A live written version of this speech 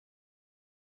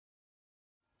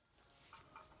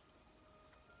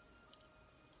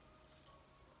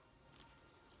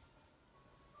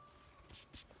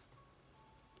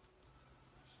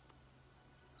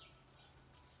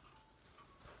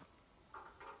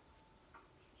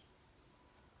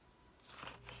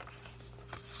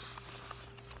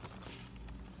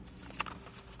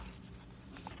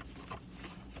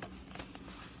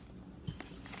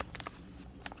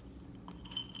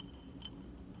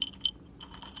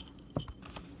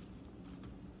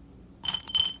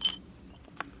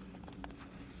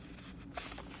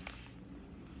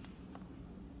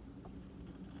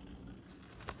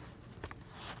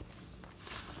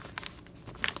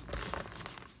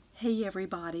Hey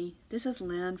everybody, this is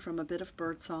Lynn from A Bit of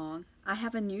Birdsong. I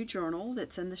have a new journal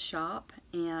that's in the shop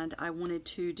and I wanted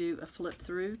to do a flip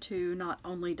through to not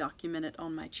only document it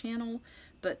on my channel,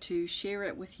 but to share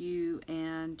it with you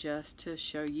and just to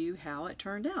show you how it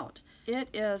turned out. It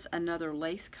is another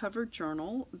lace covered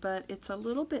journal, but it's a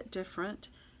little bit different.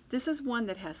 This is one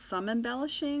that has some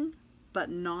embellishing, but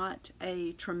not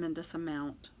a tremendous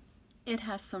amount. It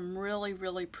has some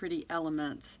really pretty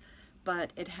elements,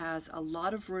 but it has a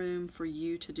lot of room for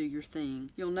you to do your thing.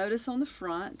 You'll notice on the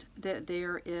front that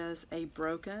there is a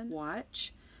broken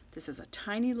watch. This is a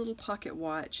tiny little pocket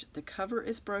watch. The cover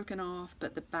is broken off,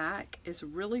 but the back is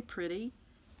really pretty.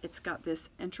 It's got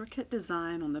this intricate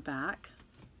design on the back.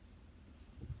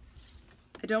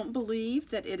 I don't believe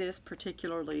that it is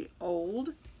particularly old.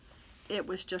 It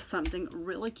was just something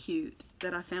really cute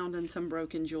that I found in some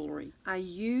broken jewelry. I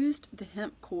used the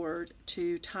hemp cord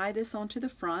to tie this onto the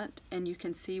front, and you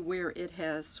can see where it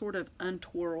has sort of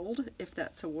untwirled, if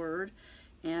that's a word,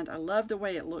 and I love the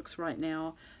way it looks right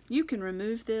now. You can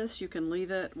remove this, you can leave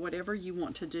it, whatever you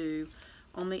want to do.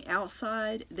 On the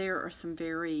outside there are some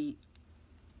very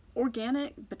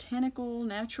organic, botanical,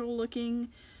 natural looking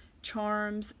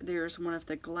charms. There's one of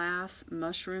the glass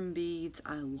mushroom beads.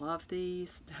 I love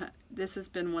these. This has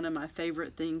been one of my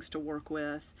favorite things to work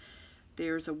with.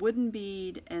 There's a wooden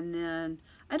bead, and then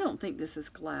I don't think this is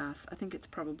glass. I think it's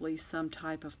probably some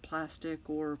type of plastic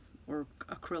or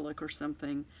acrylic or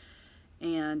something.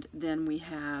 And then we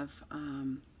have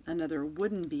another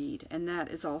wooden bead, and that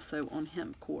is also on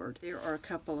hemp cord. There are a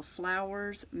couple of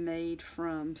flowers made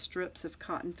from strips of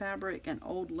cotton fabric and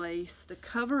old lace. The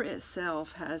cover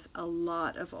itself has a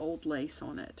lot of old lace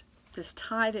on it. This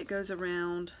tie that goes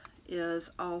around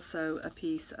is also a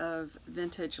piece of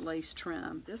vintage lace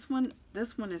trim. This one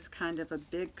is kind of a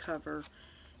big cover,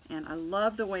 and I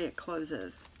love the way it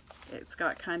closes. It's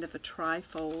got kind of a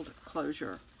tri-fold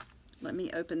closure. Let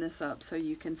me open this up so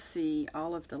you can see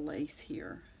all of the lace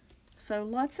here. So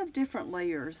lots of different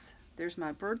layers. There's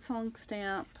my Birdsong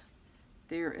stamp.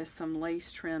 There is some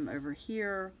lace trim over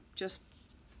here. Just,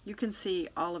 you can see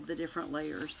all of the different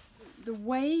layers. The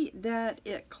way that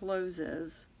it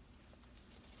closes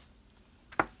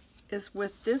is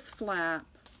with this flap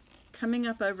coming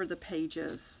up over the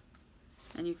pages.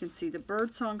 And you can see the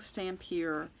Birdsong stamp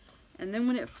here. And then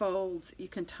when it folds, you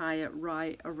can tie it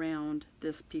right around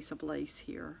this piece of lace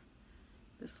here,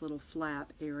 this little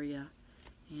flap area.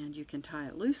 And you can tie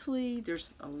it loosely.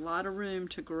 There's a lot of room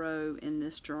to grow in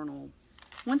this journal.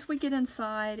 Once we get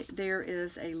inside, there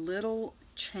is a little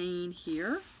chain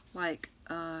here, like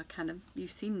kind of, you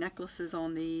see necklaces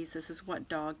on these. This is what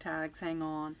dog tags hang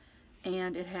on.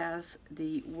 And it has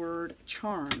the word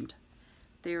charmed.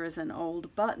 There is an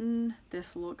old button.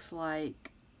 This looks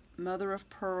like mother of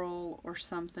pearl or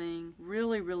something.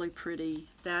 Really pretty.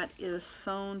 That is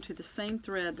sewn to the same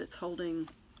thread that's holding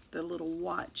the little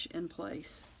watch in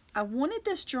place. I wanted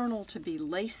this journal to be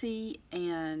lacy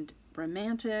and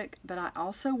romantic, but I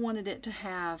also wanted it to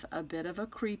have a bit of a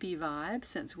creepy vibe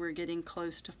since we're getting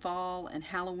close to fall and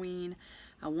Halloween.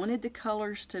 I wanted the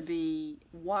colors to be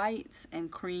whites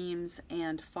and creams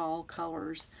and fall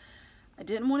colors. I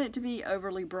didn't want it to be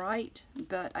overly bright,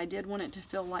 but I did want it to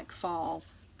feel like fall.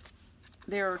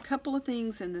 There are a couple of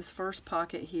things in this first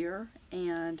pocket here,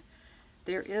 and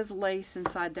there is lace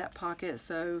inside that pocket,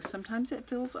 so sometimes it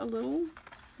feels a little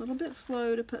bit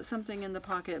slow to put something in the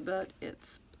pocket, but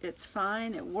it's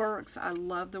fine. It works. I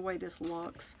love the way this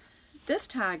looks. This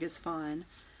tag is fun.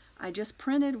 I just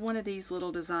printed one of these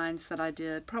little designs that I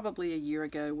did probably a year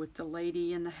ago with the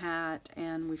lady in the hat,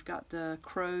 and we've got the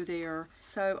crow there.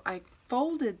 So I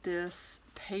folded this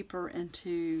paper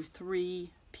into 3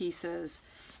 pieces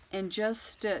and just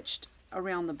stitched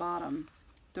around the bottom.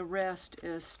 The rest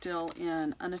is still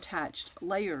in unattached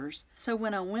layers. So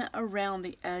when I went around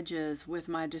the edges with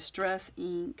my distress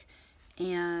ink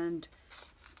and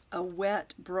a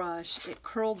wet brush, it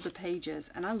curled the pages,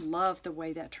 and I love the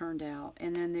way that turned out.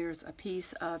 And then there's a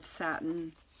piece of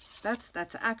satin. That's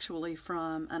actually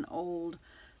from an old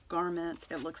garment.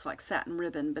 It looks like satin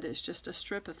ribbon, but it's just a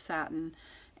strip of satin.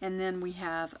 And then we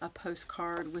have a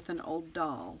postcard with an old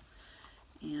doll.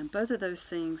 And both of those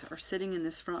things are sitting in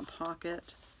this front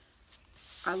pocket.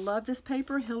 I love this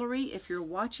paper. Hillary, if you're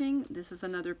watching, this is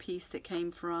another piece that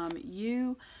came from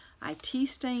you. I tea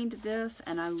stained this,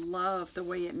 and I love the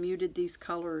way it muted these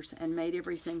colors and made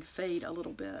everything fade a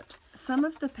little bit. Some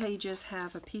of the pages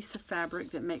have a piece of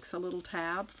fabric that makes a little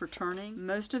tab for turning.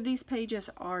 Most of these pages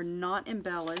are not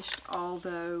embellished,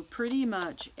 although pretty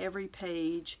much every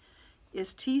page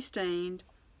is tea stained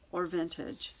or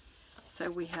vintage. So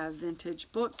we have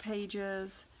vintage book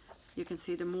pages, You can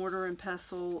see the mortar and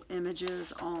pestle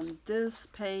images on this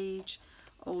page,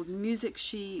 old music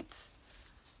sheets,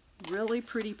 really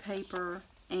pretty paper,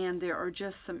 and there are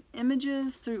just some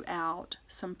images throughout,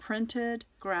 some printed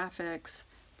graphics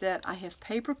that I have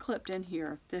paper clipped in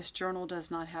here. This journal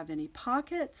does not have any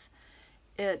pockets.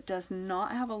 It does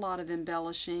not have a lot of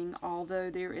embellishing, although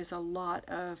there is a lot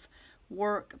of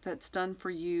work that's done for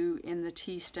you in the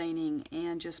tea staining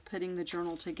and just putting the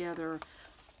journal together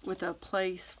with a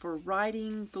place for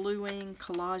writing, gluing,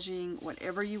 collaging,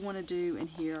 whatever you want to do in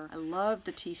here. I love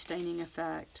the tea staining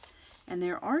effect. And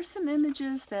there are some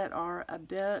images that are a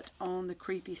bit on the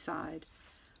creepy side.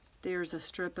 There's a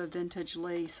strip of vintage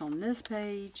lace on this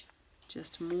page,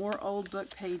 just more old book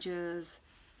pages,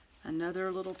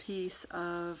 another little piece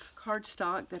of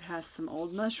cardstock that has some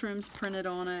old mushrooms printed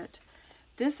on it.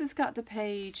 This has got the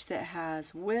page that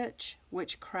has witch,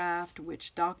 witchcraft,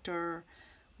 witch doctor,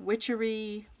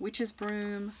 witchery, witch's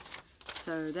broom.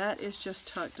 So that is just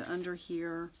tucked under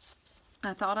here.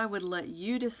 I thought I would let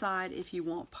you decide if you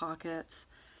want pockets.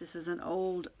 This is an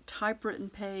old typewritten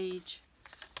page.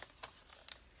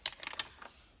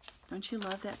 Don't you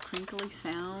love that crinkly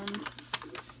sound?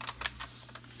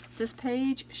 This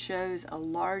page shows a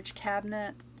large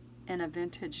cabinet in a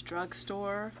vintage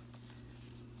drugstore.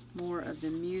 More of the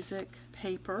music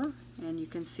paper, and you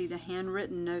can see the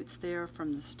handwritten notes there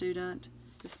from the student.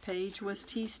 This page was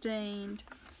tea stained.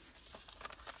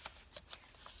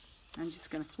 I'm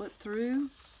just going to flip through.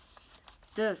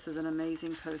 This is an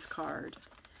amazing postcard.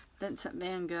 Vincent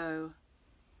van Gogh,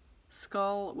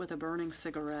 skull with a burning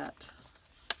cigarette.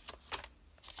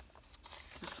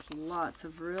 Just lots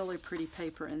of really pretty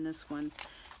paper in this one.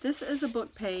 This is a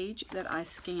book page that I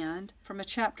scanned from a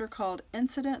chapter called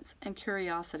Incidents and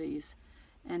Curiosities,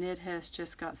 and it has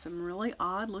just got some really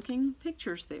odd looking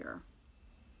pictures there.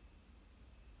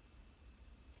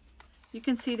 You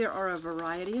can see there are a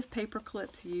variety of paper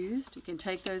clips used. You can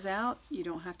take those out. You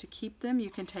don't have to keep them. You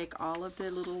can take all of the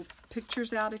little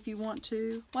pictures out if you want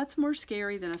to. What's more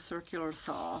scary than a circular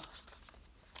saw?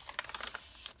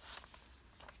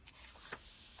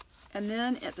 And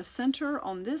then at the center,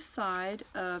 on this side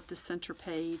of the center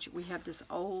page, we have this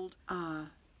old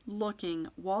looking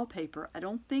wallpaper. I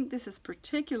don't think this is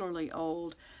particularly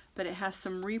old, but it has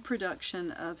some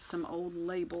reproduction of some old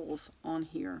labels on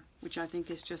here, which I think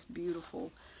is just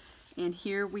beautiful. And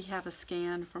here we have a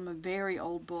scan from a very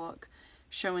old book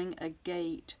showing a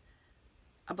gate.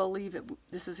 I believe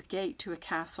this is a gate to a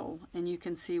castle, and you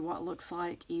can see what looks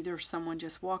like either someone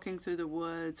just walking through the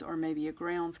woods or maybe a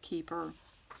groundskeeper.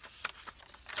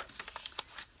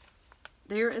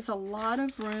 There is a lot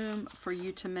of room for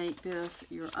you to make this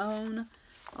your own,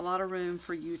 a lot of room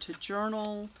for you to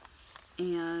journal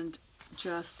and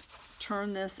just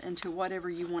turn this into whatever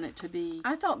you want it to be.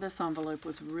 I thought this envelope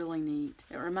was really neat.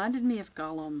 It reminded me of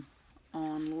Gollum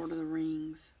on Lord of the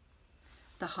Rings.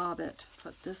 The Hobbit.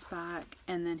 Put this back,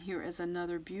 and then here is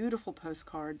another beautiful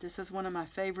postcard. This is one of my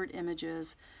favorite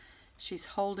images. She's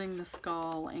holding the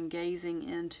skull and gazing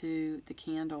into the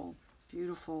candle.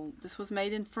 Beautiful. This was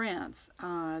made in France.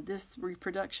 This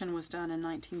reproduction was done in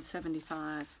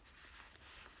 1975.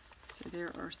 So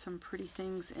there are some pretty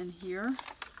things in here.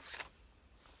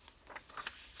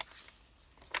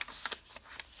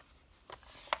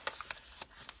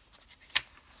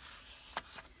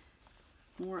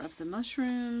 More of the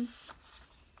mushrooms.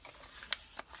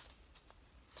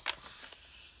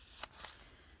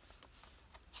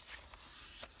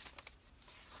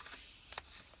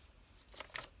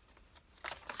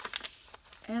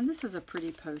 And this is a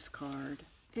pretty postcard.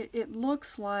 It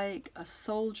looks like a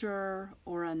soldier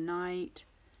or a knight.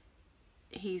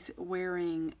 He's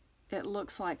wearing, it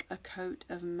looks like a coat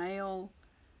of mail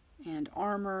and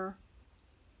armor,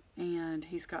 and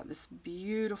he's got this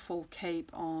beautiful cape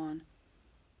on.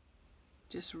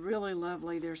 Just really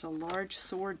lovely. There's a large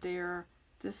sword there.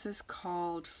 This is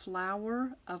called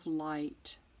Flower of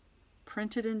Light.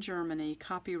 Printed in Germany,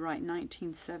 copyright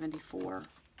 1974.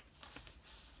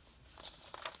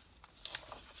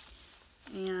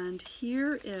 And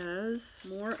here is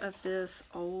more of this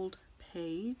old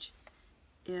page.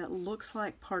 It looks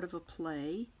like part of a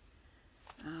play.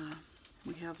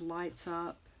 We have lights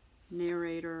up,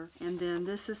 narrator, and then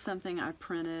this is something I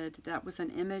printed. That was an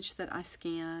image that I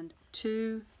scanned.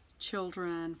 Two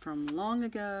children from long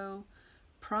ago,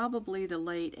 probably the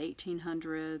late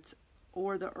 1800s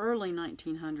or the early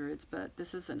 1900s, but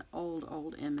this is an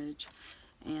old image,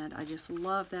 and I just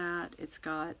love that. It's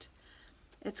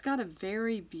got a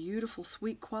very beautiful,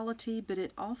 sweet quality, but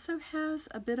it also has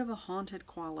a bit of a haunted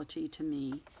quality to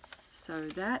me. So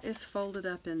that is folded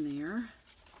up in there,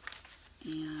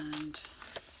 and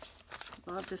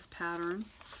love this pattern.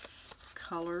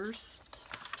 colors.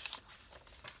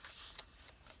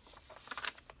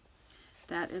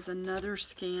 That is another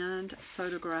scanned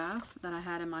photograph that I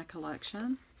had in my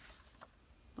collection.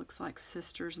 Looks like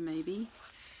sisters maybe.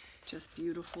 Just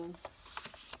beautiful.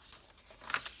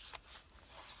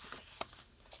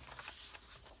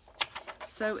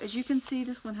 So as you can see,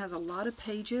 this one has a lot of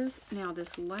pages. Now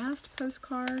this last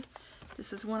postcard,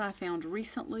 this is one I found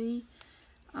recently.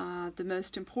 The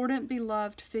most important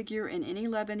beloved figure in any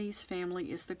Lebanese family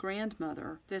is the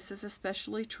grandmother. This is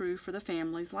especially true for the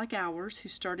families like ours who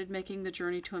started making the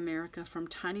journey to America from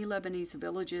tiny Lebanese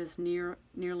villages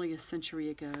nearly a century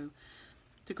ago.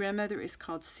 The grandmother is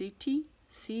called Siti.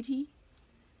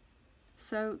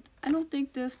 So I don't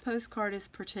think this postcard is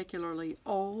particularly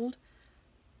old.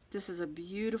 This is a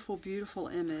beautiful, beautiful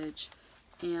image,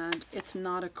 and it's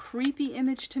not a creepy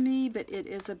image to me, but it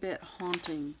is a bit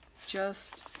haunting.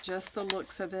 Just the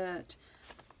looks of it,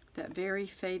 that very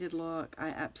faded look. I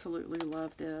absolutely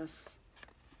love this.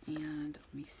 And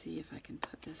let me see if I can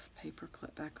put this paper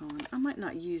clip back on. I might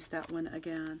not use that one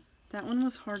again. That one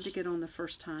was hard to get on the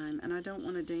first time, and I don't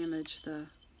want to damage the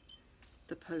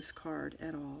postcard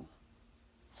at all.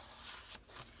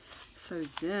 So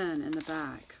then in the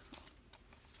back,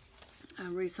 I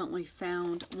recently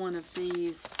found one of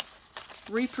these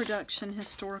reproduction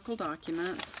historical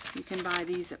documents. You can buy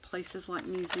these at places like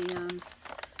museums.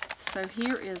 So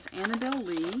here is Annabel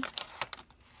Lee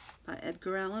by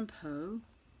Edgar Allan Poe,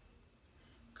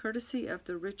 courtesy of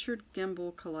the Richard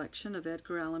Gimbel collection of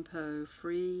Edgar Allan Poe,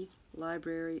 Free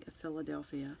Library of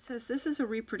Philadelphia. It says this is a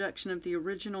reproduction of the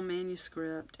original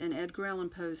manuscript in Edgar Allan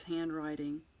Poe's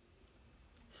handwriting.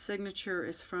 Signature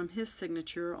is from his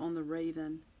signature on the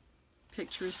raven.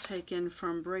 Picture is taken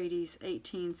from Brady's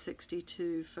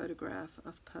 1862 photograph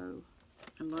of Poe.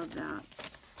 I love that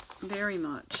very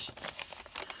much.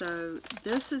 So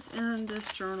this is in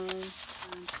this journal.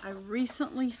 I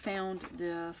recently found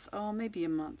this, maybe a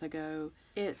month ago.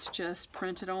 It's just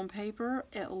printed on paper.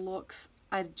 It looks,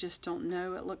 I just don't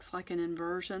know, it looks like an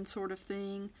inversion sort of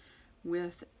thing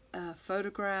with a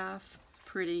photograph. It's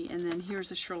pretty. And then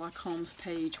here's a Sherlock Holmes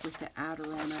page with the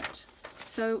adder on it.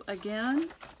 So again,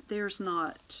 there's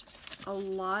not a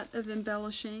lot of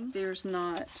embellishing. There's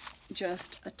not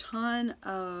just a ton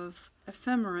of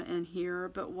ephemera in here,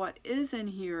 but what is in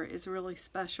here is really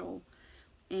special.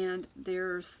 And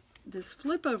there's this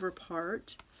flip over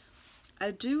part.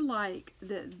 I do like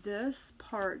that this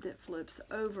part that flips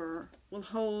over will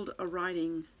hold a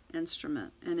writing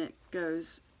instrument, and it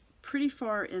goes pretty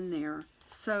far in there.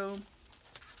 So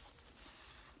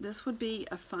this would be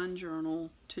a fun journal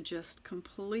to just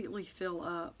completely fill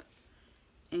up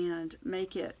and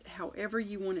make it however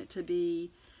you want it to be.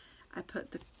 I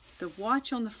put the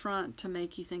watch on the front to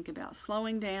make you think about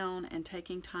slowing down and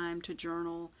taking time to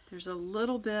journal. There's a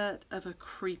little bit of a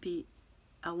creepy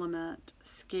element,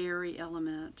 scary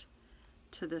element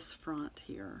to this front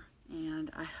here. And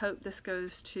I hope this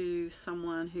goes to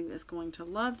someone who is going to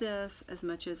love this as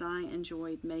much as I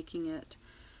enjoyed making it.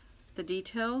 The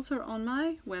details are on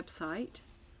my website.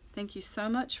 Thank you so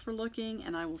much for looking,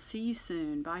 and I will see you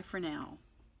soon. Bye for now.